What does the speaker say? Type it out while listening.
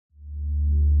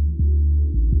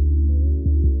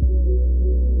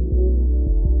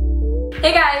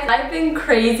Hey guys, I've been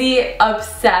crazy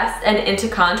obsessed and into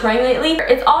contouring lately.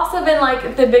 It's also been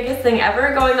like the biggest thing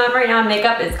ever going on right now in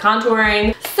makeup is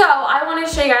contouring. So I want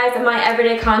to show you guys my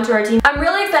everyday contour routine. I'm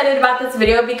really excited about this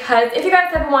video because if you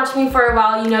guys have been watching me for a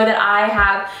while, you know that I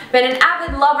have been an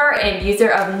avid lover and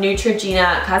user of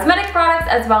Neutrogena cosmetic products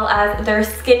as well as their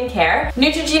skincare.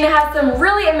 Neutrogena has some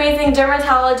really amazing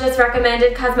dermatologist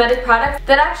recommended cosmetic products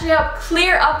that actually help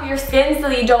clear up your skin so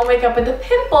that you don't wake up with a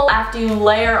pimple after you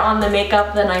layer on the makeup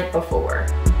the night before.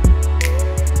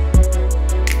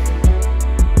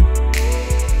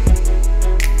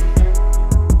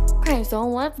 Okay, so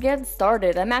let's get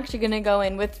started. I'm actually going to go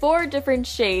in with 4 different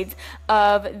shades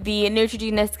of the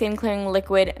Neutrogena Skin Clearing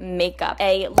Liquid Makeup.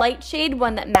 A light shade,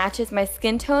 one that matches my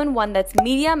skin tone, one that's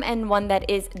medium, and one that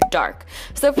is dark.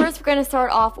 So first we're going to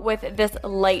start off with this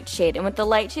light shade. And with the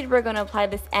light shade, we're going to apply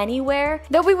this anywhere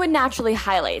that we would naturally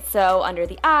highlight. So under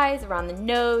the eyes, around the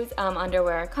nose, under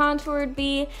where our contour would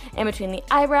be, in between the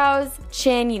eyebrows,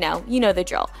 chin, you know the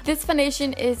drill. This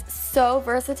foundation is so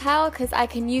versatile because I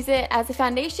can use it as a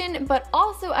foundation but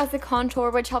also as a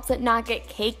contour, which helps it not get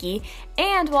cakey.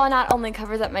 And while it not only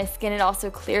covers up my skin, it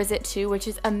also clears it too, which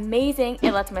is amazing.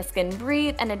 It lets my skin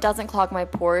breathe and it doesn't clog my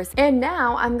pores. And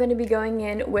now I'm going to be going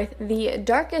in with the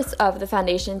darkest of the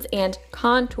foundations and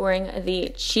contouring the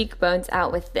cheekbones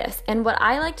out with this. And what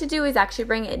I like to do is actually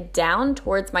bring it down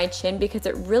towards my chin because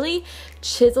it really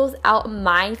chisels out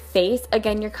my face.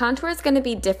 Again, your contour is going to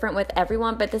be different with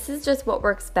everyone, but this is just what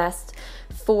works best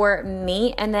for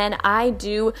me. And then I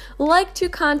do like to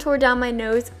contour down my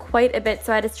nose quite a bit,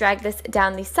 so I just drag this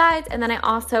down the sides, and then I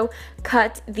also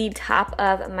cut the top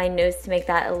of my nose to make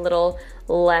that a little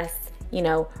less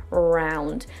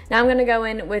round. Now I'm going to go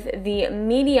in with the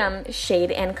medium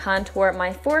shade and contour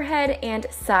my forehead and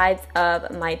sides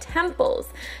of my temples.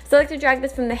 So I like to drag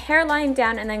this from the hairline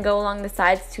down and then go along the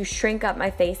sides to shrink up my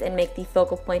face and make the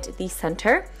focal point the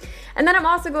center. And then I'm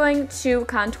also going to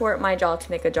contour my jaw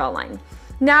to make a jawline.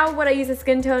 Now what I use a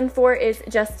skin tone for is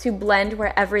just to blend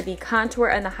wherever the contour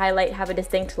and the highlight have a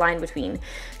distinct line between.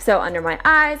 So under my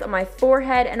eyes, on my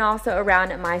forehead, and also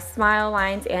around my smile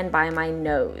lines and by my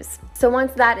nose. So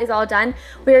once that is all done,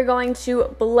 we are going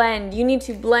to blend. You need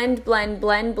to blend, blend,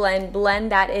 blend, blend,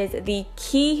 blend. That is the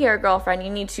key here, girlfriend. You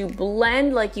need to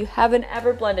blend like you haven't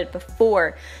ever blended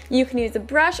before. You can use a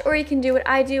brush or you can do what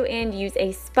I do and use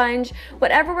a sponge.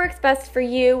 Whatever works best for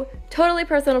you, totally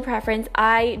personal preference.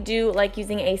 I do like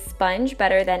using a sponge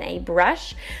better than a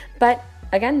brush, but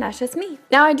again, that's just me.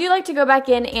 Now I do like to go back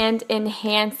in and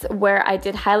enhance where I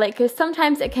did highlight because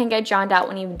sometimes it can get drowned out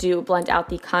when you do blend out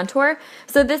the contour.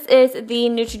 So this is the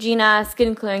Neutrogena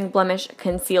Skin Clearing Blemish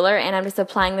Concealer, and I'm just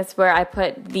applying this where I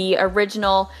put the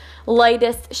original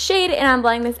lightest shade, and I'm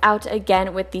blending this out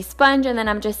again with the sponge, and then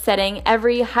I'm just setting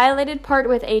every highlighted part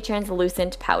with a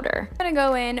translucent powder. I'm gonna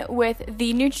go in with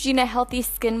the Neutrogena Healthy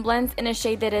Skin Blends in a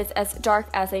shade that is as dark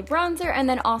as a bronzer, and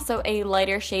then also a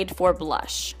lighter shade for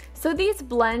blush. So these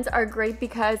blends are great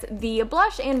because the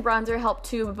blush and bronzer help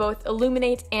to both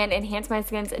illuminate and enhance my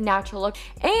skin's natural look,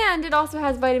 and it also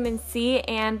has vitamin C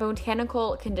and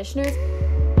botanical conditioners.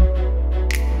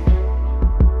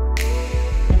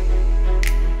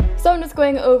 So I'm just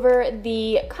going over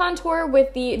the contour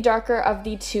with the darker of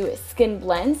the 2 skin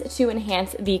blends to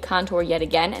enhance the contour yet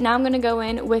again. Now I'm going to go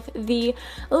in with the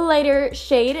lighter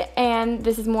shade, and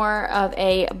this is more of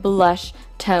a blush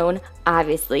tone,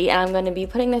 obviously, and I'm going to be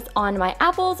putting this on my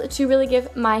apples to really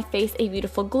give my face a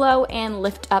beautiful glow and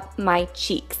lift up my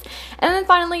cheeks. And then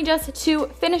finally, just to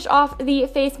finish off the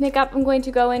face makeup, I'm going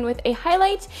to go in with a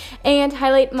highlight and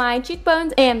highlight my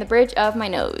cheekbones and the bridge of my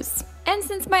nose. And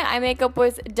since my eye makeup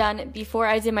was done before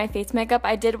I did my face makeup,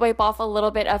 I did wipe off a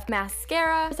little bit of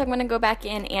mascara. So I'm going to go back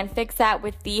in and fix that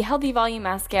with the Healthy Volume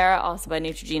Mascara, also by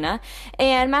Neutrogena.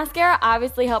 And mascara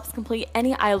obviously helps complete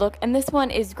any eye look, and this one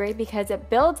is great because it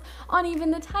builds on even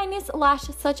the tiniest lash,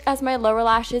 such as my lower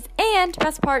lashes, and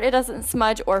best part, it doesn't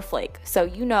smudge or flake. So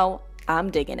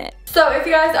I'm digging it. So if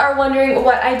you guys are wondering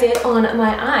what I did on my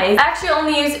eyes, I actually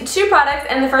only used 2 products,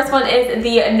 and the first one is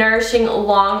the Nourishing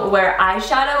Long Wear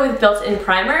Eyeshadow with built-in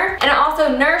primer. And it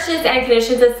also nourishes and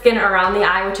conditions the skin around the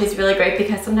eye, which is really great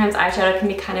because sometimes eyeshadow can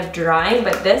be kind of drying,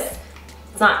 but this,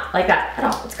 it's not like that at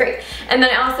all. It's great. And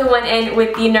then I also went in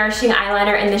with the Nourishing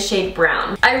Eyeliner in the shade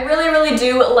Brown. I really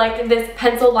do like this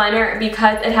pencil liner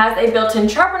because it has a built-in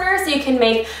sharpener, so you can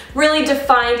make really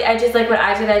defined edges like what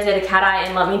I did. I did a cat eye,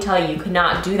 and let me tell you, you could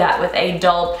not do that with a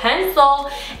dull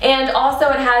pencil. And also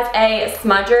it has a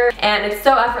smudger, and it's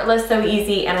so effortless, so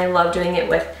easy, and I love doing it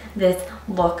with this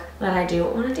look that I do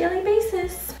on a daily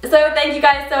basis. So thank you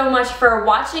guys so much for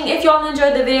watching. If you all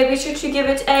enjoyed the video, be sure to give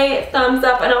it a thumbs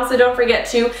up, and also don't forget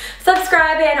to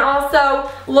subscribe, and also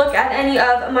look at any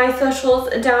of my socials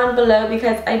down below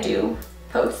because I do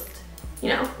post, you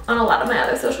know, on a lot of my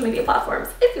other social media platforms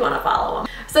if you want to follow them.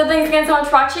 So thanks again so much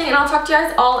for watching, and I'll talk to you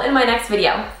guys all in my next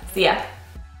video. See ya.